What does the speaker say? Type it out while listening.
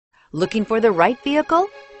Looking for the right vehicle?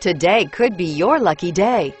 Today could be your lucky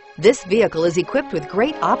day. This vehicle is equipped with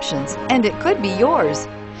great options and it could be yours.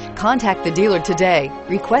 Contact the dealer today,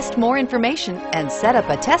 request more information, and set up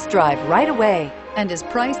a test drive right away, and is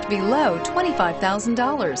priced below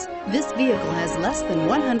 $25,000. This vehicle has less than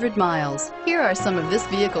 100 miles. Here are some of this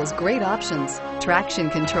vehicle's great options: traction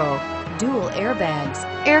control, dual airbags,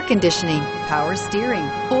 air conditioning, power steering,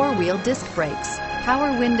 four-wheel disc brakes,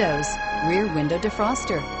 power windows, rear window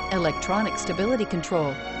defroster, electronic stability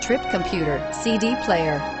control, trip computer, CD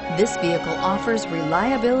player. This vehicle offers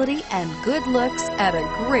reliability and good looks at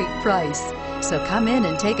a great price. So come in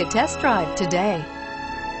and take a test drive today.